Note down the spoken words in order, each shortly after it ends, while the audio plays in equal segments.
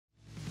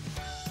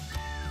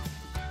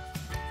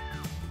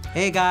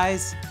Hey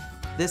guys,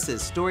 this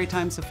is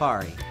Storytime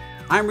Safari.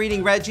 I'm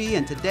reading Reggie,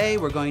 and today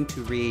we're going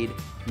to read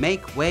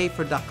Make Way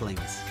for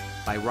Ducklings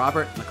by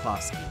Robert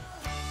McCloskey.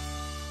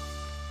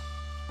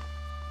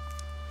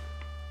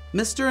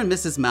 Mr. and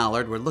Mrs.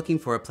 Mallard were looking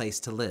for a place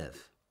to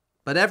live.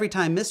 But every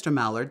time Mr.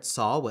 Mallard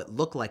saw what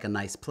looked like a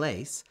nice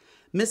place,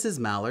 Mrs.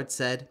 Mallard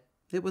said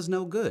it was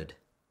no good.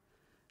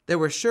 There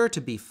were sure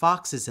to be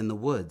foxes in the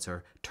woods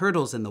or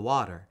turtles in the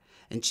water,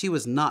 and she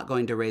was not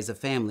going to raise a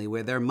family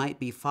where there might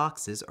be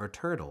foxes or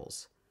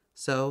turtles.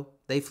 So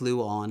they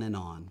flew on and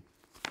on.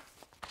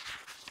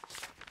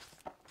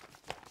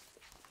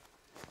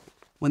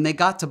 When they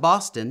got to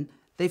Boston,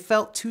 they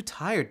felt too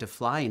tired to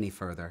fly any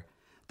further.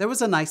 There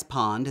was a nice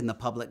pond in the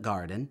public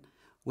garden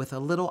with a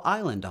little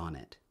island on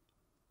it.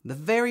 The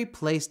very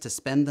place to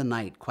spend the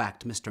night,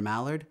 quacked Mr.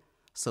 Mallard,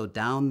 so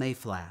down they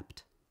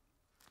flapped.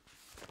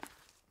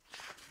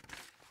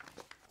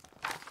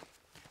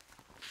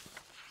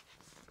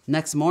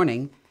 Next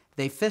morning,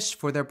 they fished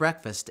for their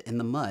breakfast in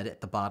the mud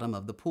at the bottom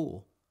of the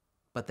pool,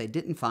 but they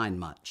didn't find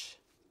much.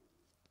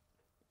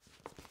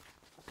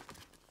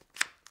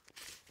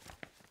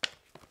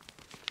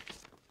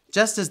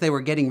 Just as they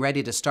were getting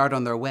ready to start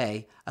on their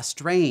way, a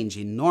strange,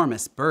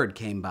 enormous bird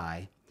came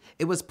by.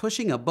 It was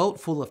pushing a boat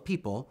full of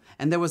people,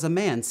 and there was a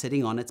man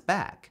sitting on its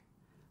back.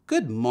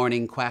 "Good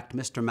morning," quacked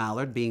Mr.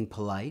 Mallard, being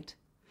polite.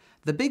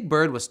 The big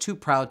bird was too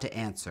proud to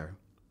answer.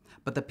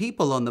 But the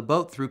people on the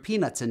boat threw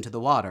peanuts into the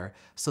water,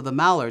 so the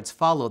Mallards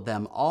followed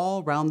them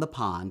all round the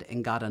pond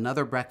and got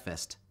another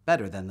breakfast,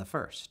 better than the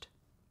first.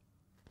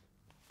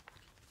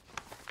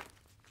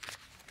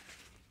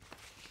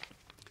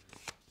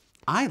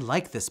 "I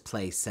like this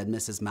place," said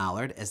Mrs.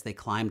 Mallard as they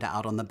climbed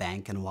out on the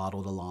bank and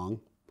waddled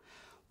along.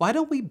 "Why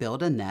don't we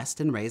build a nest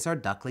and raise our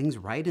ducklings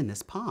right in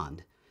this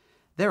pond?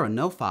 There are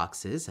no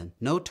foxes and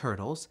no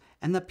turtles,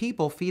 and the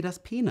people feed us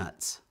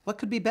peanuts. What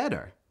could be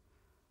better?"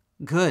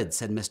 "Good,"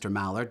 said Mr.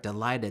 Mallard,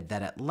 delighted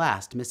that at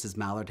last Mrs.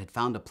 Mallard had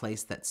found a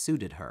place that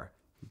suited her.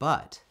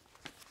 But...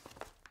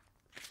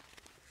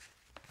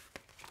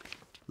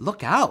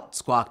 "Look out,"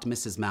 squawked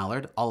Mrs.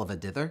 Mallard, all of a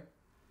dither.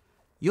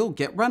 "You'll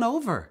get run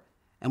over."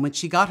 And when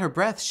she got her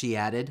breath, she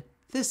added,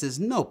 "This is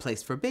no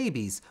place for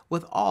babies,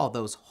 with all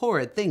those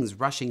horrid things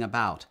rushing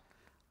about.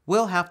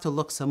 We'll have to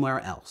look somewhere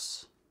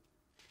else."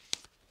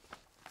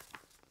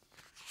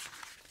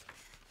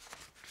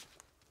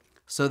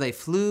 So they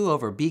flew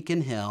over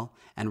Beacon Hill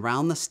and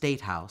round the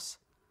State House,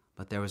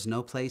 but there was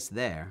no place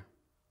there.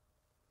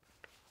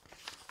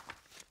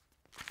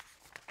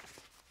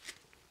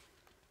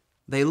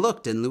 They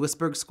looked in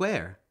Louisburg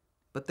Square,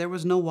 but there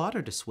was no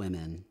water to swim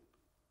in.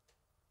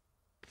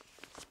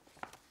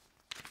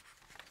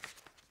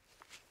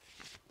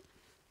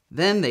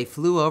 Then they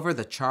flew over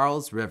the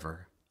Charles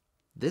River.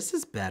 "This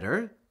is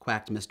better,"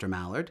 quacked Mr.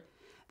 Mallard.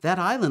 "That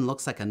island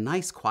looks like a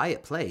nice,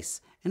 quiet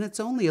place, and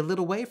it's only a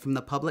little way from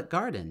the public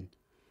garden."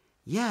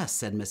 "Yes,"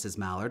 said Mrs.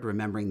 Mallard,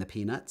 remembering the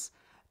peanuts.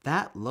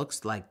 "That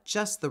looks like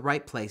just the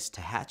right place to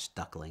hatch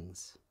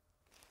ducklings."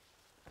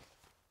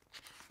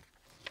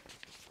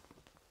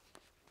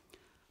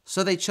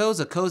 So they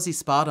chose a cozy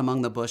spot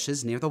among the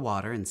bushes near the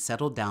water and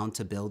settled down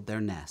to build their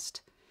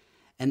nest.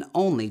 And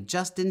only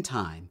just in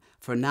time,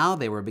 for now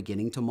they were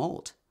beginning to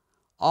molt.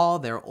 All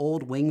their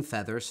old wing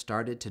feathers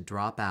started to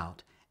drop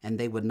out, and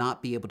they would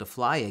not be able to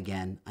fly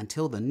again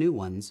until the new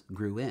ones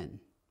grew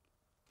in.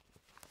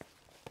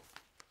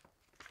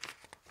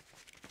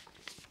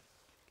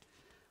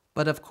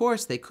 But of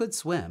course they could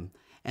swim,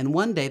 and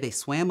one day they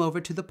swam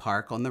over to the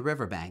park on the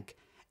riverbank,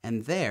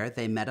 and there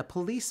they met a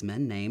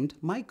policeman named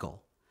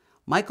Michael.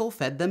 Michael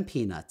fed them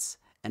peanuts,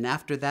 and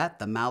after that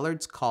the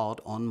Mallards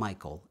called on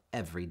Michael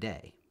every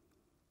day.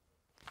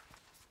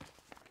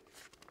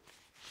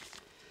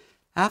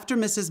 After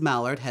Mrs.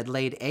 Mallard had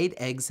laid 8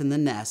 eggs in the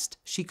nest,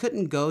 she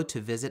couldn't go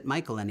to visit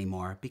Michael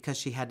anymore because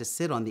she had to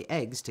sit on the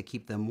eggs to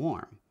keep them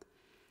warm.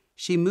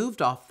 She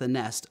moved off the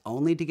nest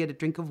only to get a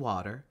drink of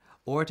water,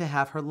 or to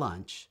have her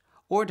lunch,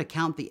 or to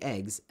count the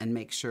eggs and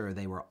make sure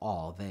they were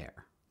all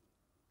there.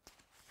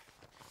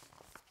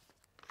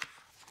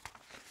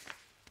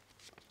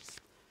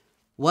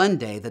 One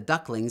day the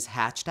ducklings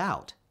hatched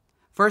out.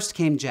 First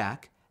came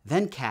Jack,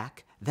 then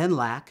Cack, then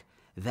Lack,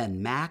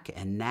 then Mack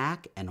and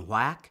Knack and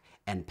Whack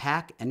and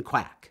Pack and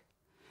Quack.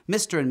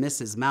 Mr. and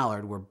Mrs.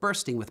 Mallard were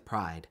bursting with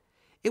pride.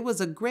 It was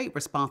a great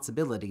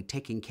responsibility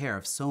taking care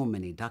of so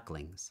many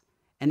ducklings,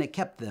 and it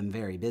kept them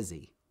very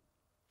busy.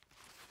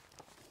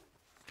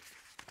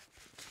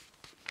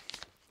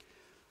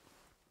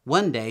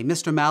 One day,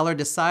 Mr. Mallard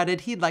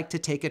decided he'd like to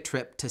take a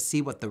trip to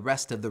see what the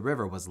rest of the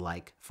river was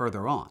like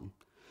further on.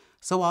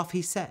 So off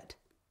he set.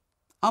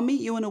 "I'll meet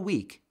you in a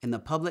week in the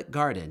public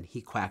garden," he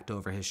quacked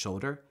over his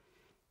shoulder.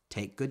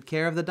 "Take good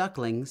care of the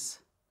ducklings."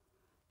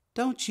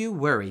 "Don't you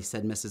worry,"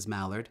 said Mrs.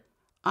 Mallard.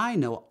 "I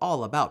know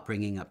all about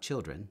bringing up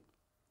children."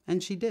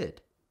 And she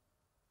did.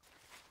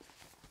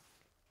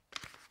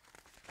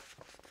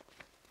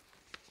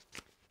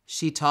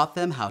 She taught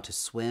them how to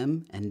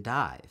swim and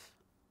dive.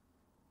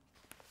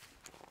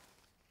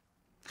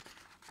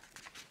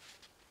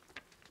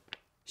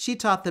 She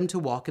taught them to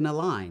walk in a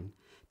line,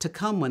 to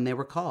come when they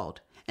were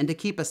called, and to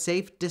keep a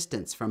safe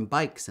distance from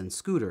bikes and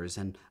scooters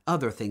and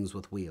other things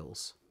with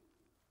wheels.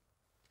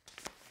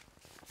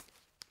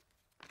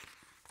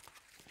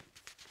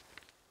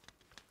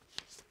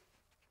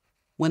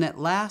 When at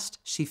last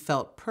she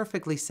felt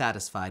perfectly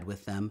satisfied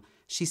with them,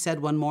 she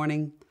said one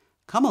morning,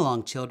 "Come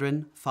along,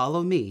 children,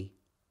 follow me."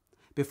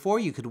 Before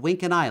you could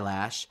wink an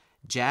eyelash,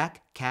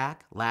 Jack,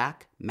 Cack,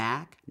 Lack,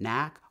 Mack,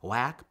 Knack,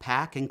 Whack,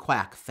 Pack, and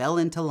Quack fell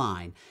into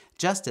line,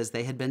 just as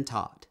they had been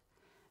taught.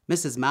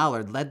 Mrs.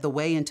 Mallard led the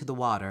way into the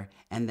water,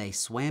 and they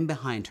swam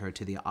behind her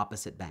to the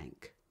opposite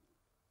bank.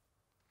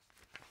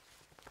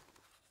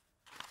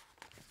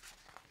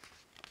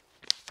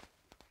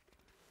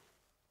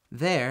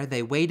 There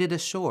they waded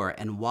ashore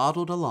and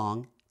waddled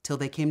along till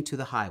they came to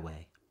the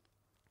highway.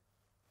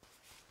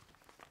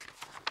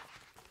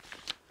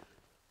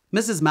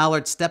 Mrs.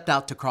 Mallard stepped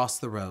out to cross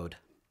the road.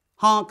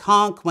 Honk,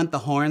 honk went the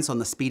horns on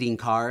the speeding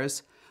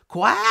cars.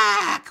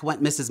 Quack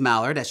went Mrs.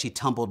 Mallard as she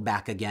tumbled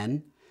back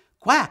again.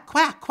 Quack,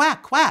 quack,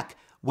 quack, quack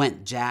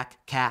went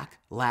Jack, Cack,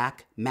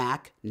 Lack,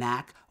 Mack,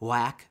 Knack,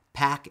 Whack,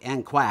 Pack,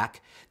 and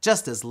Quack,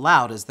 just as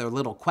loud as their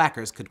little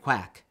quackers could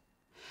quack.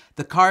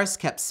 The cars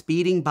kept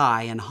speeding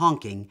by and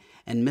honking,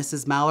 and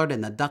Mrs. Mallard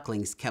and the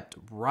Ducklings kept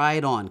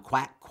right on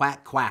quack,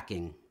 quack,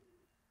 quacking.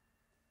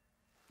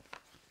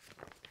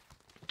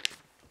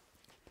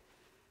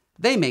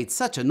 They made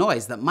such a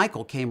noise that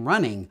Michael came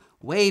running,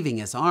 waving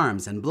his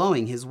arms and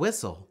blowing his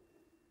whistle.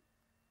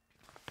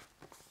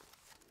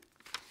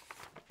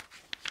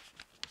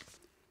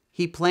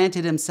 He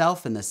planted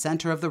himself in the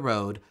center of the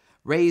road,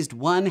 raised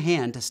one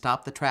hand to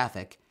stop the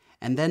traffic,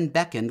 and then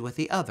beckoned with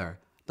the other,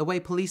 the way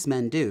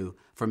policemen do,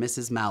 for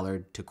Mrs.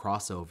 Mallard to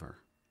cross over.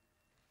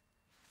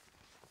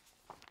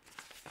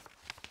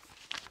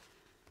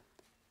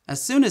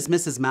 As soon as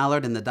Mrs.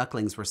 Mallard and the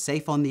Ducklings were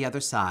safe on the other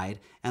side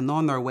and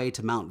on their way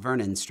to Mount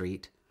Vernon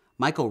Street,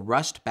 Michael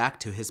rushed back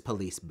to his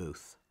police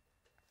booth.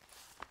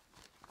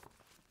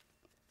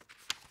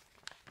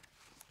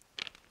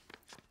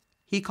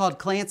 He called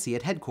Clancy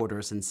at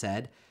headquarters and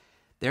said,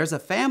 "There's a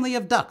family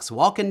of ducks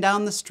walking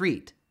down the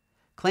street."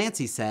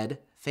 Clancy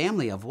said,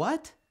 "Family of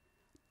what?"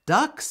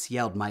 "Ducks,"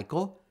 yelled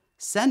Michael.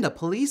 "Send a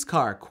police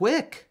car,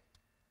 quick."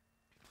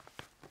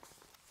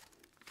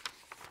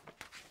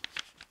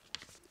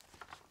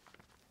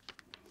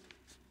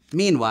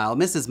 Meanwhile,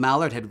 Mrs.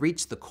 Mallard had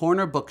reached the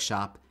corner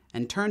bookshop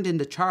and turned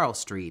into Charles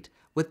Street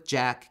with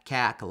Jack,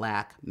 Cack,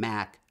 Lack,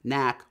 Mack,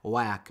 Knack,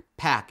 Whack,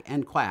 Pack,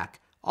 and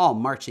Quack all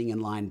marching in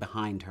line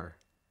behind her.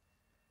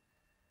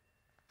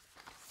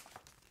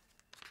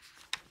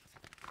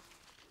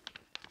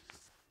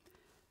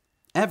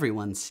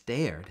 Everyone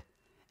stared.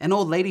 An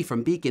old lady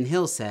from Beacon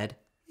Hill said,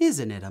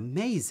 "Isn't it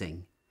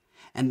amazing?"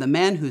 And the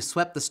man who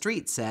swept the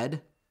street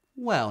said,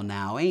 "Well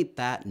now, ain't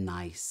that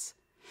nice?"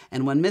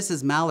 And when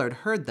Mrs. Mallard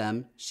heard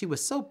them, she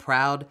was so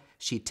proud,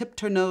 she tipped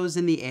her nose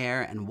in the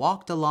air and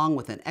walked along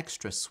with an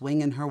extra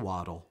swing in her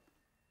waddle.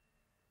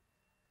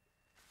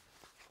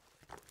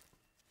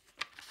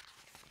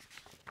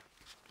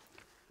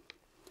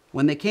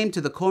 When they came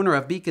to the corner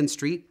of Beacon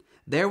Street,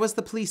 there was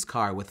the police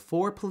car with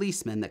 4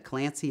 policemen that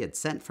Clancy had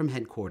sent from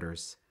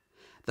headquarters.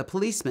 The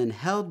policemen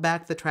held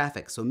back the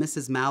traffic so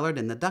Mrs. Mallard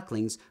and the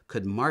Ducklings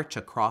could march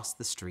across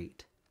the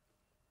street.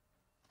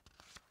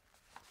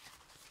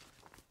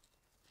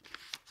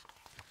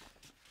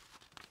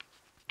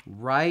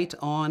 Right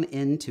on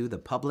into the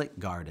public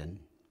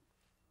garden.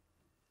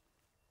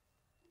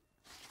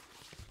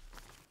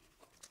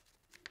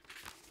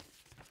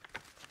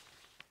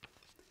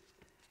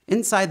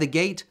 Inside the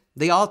gate,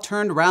 they all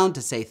turned round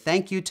to say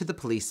thank you to the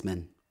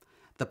policeman.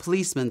 The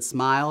policeman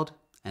smiled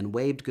and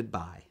waved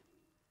goodbye.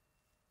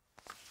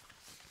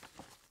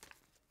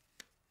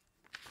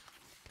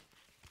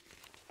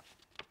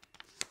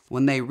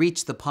 When they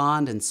reached the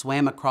pond and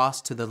swam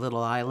across to the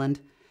little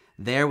island,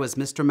 there was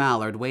Mr.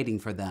 Mallard waiting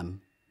for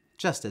them,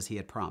 just as he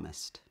had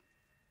promised.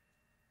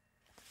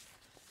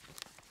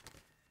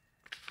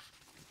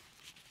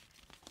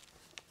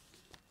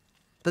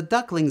 The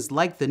Ducklings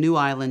liked the new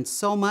island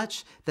so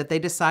much that they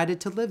decided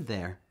to live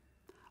there.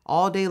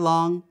 All day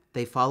long,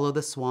 they follow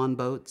the swan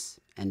boats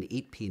and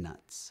eat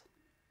peanuts.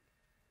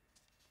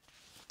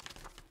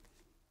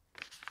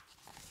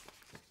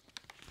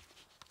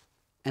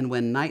 And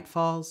when night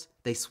falls,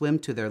 they swim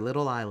to their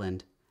little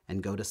island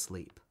and go to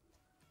sleep.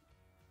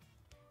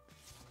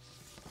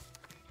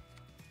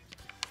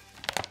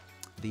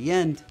 The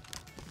end.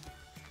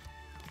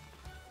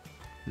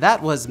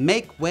 That was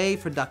Make Way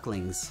for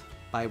Ducklings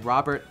by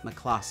Robert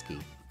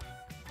McCloskey.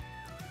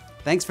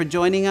 Thanks for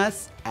joining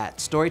us at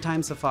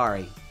Storytime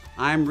Safari.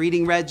 I'm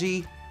Reading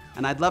Reggie,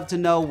 and I'd love to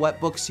know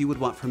what books you would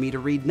want for me to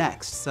read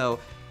next, so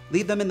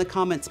leave them in the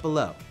comments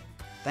below.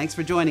 Thanks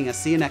for joining us.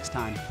 See you next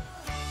time.